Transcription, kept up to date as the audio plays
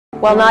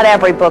Well, not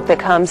every book that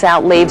comes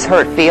out leaves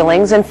hurt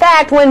feelings. In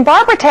fact, when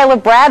Barbara Taylor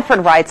Bradford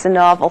writes a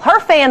novel,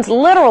 her fans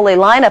literally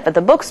line up at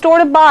the bookstore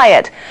to buy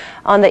it.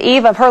 On the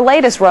eve of her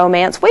latest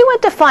romance, we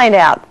went to find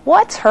out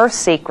what's her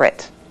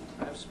secret.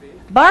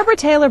 Barbara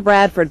Taylor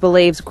Bradford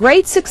believes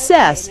great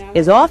success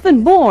is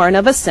often born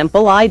of a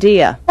simple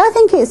idea. I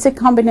think it's a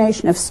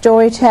combination of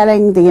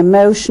storytelling, the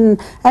emotion,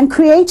 and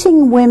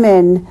creating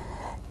women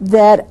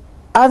that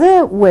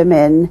other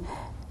women,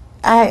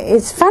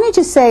 it's funny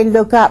to say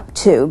look up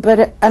to,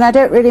 and I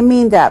don't really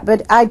mean that,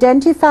 but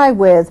identify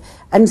with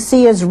and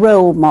see as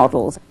role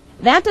models.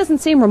 That doesn't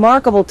seem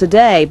remarkable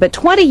today, but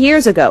 20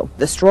 years ago,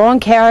 the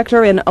strong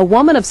character in A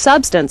Woman of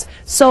Substance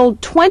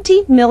sold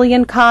 20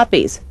 million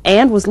copies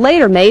and was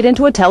later made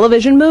into a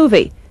television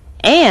movie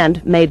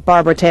and made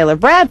Barbara Taylor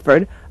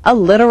Bradford a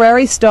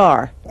literary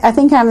star. I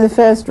think I'm the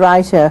first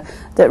writer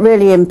that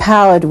really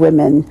empowered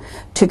women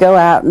to go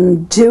out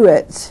and do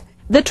it.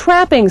 The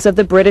trappings of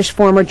the British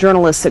former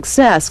journalist's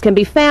success can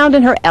be found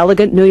in her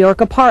elegant New York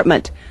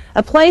apartment,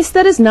 a place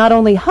that is not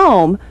only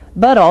home,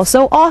 but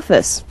also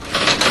office.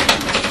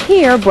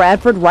 Here,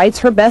 Bradford writes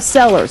her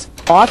bestsellers,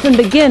 often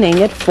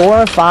beginning at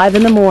 4 or 5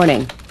 in the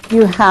morning.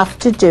 You have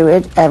to do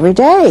it every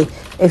day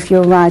if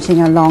you're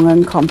writing a long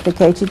and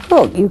complicated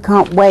book. You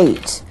can't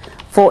wait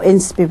for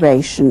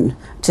inspiration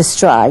to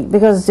strike,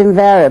 because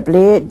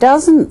invariably it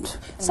doesn't.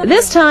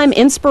 This time,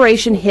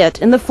 inspiration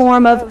hit in the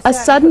form of A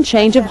Sudden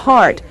Change of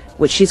Heart,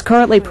 which she's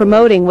currently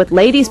promoting with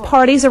ladies'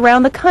 parties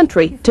around the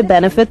country to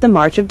benefit the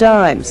March of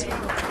Dimes.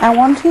 I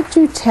wanted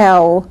to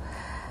tell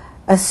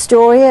a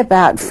story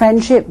about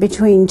friendship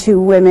between two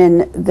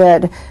women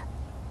that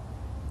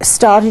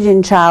started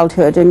in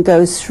childhood and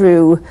goes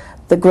through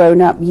the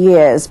grown-up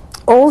years.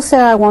 Also,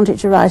 I wanted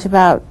to write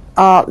about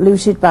art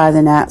looted by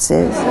the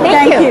Nazis.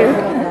 Thank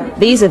you.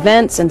 These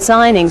events and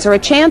signings are a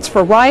chance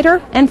for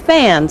writer and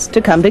fans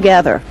to come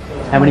together.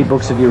 How many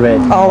books have you read?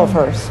 All of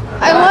hers.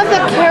 I love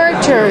the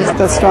characters.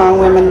 The strong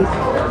women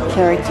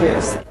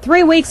characters.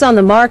 3 weeks on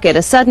the market,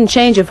 A Sudden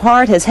Change of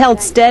Heart has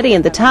held steady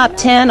in the top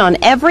 10 on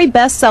every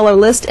bestseller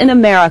list in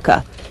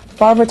America.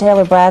 Barbara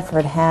Taylor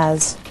Bradford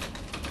has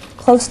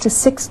close to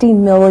 60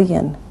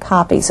 million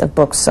copies of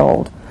books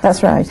sold.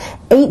 That's right.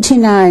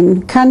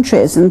 89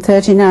 countries and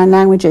 39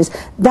 languages.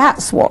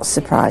 That's what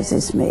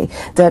surprises me,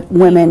 that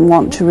women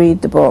want to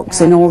read the books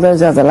in all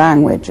those other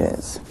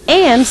languages.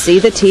 And see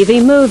the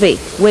TV movie,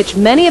 which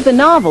many of the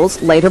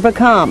novels later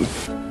become.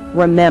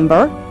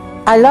 Remember?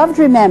 I loved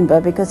Remember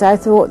because I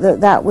thought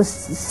that that was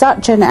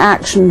such an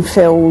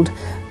action-filled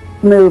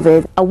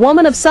movie. A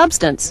Woman of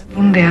Substance.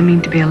 One day I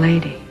mean to be a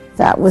lady.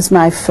 That was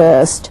my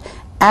first,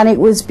 and it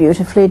was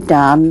beautifully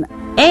done.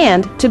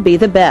 And To Be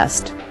the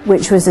Best,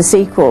 which was a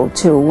sequel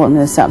to A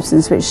Woman of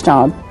Substance, which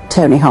starred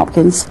Tony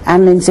Hopkins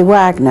and Lindsay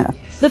Wagner.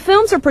 The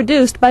films are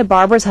produced by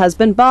Barbara's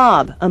husband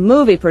Bob, a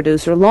movie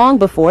producer long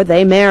before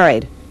they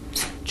married.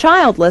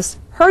 Childless,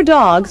 her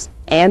dogs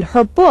and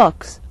her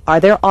books are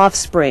their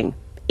offspring,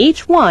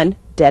 each one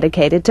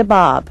dedicated to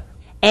Bob.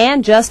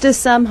 And just as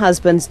some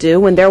husbands do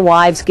when their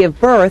wives give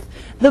birth,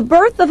 the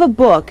birth of a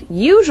book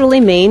usually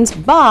means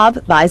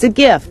Bob buys a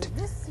gift.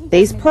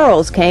 These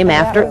pearls came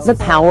after The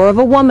Power of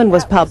a Woman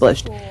was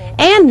published.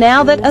 And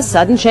now that A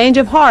Sudden Change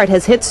of Heart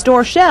has hit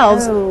store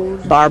shelves,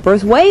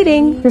 Barbara's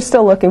waiting. You're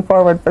still looking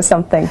forward for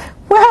something.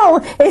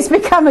 Well, it's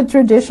become a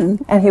tradition.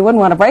 And he wouldn't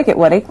want to break it,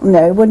 would he?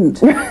 No, he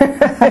wouldn't.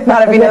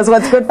 Not if he knows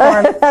what's good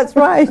for him. That's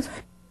right.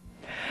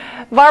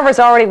 Barbara's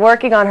already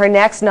working on her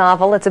next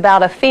novel. It's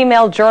about a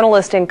female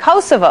journalist in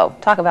Kosovo.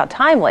 Talk about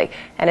timely.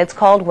 And it's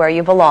called Where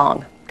You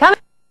Belong.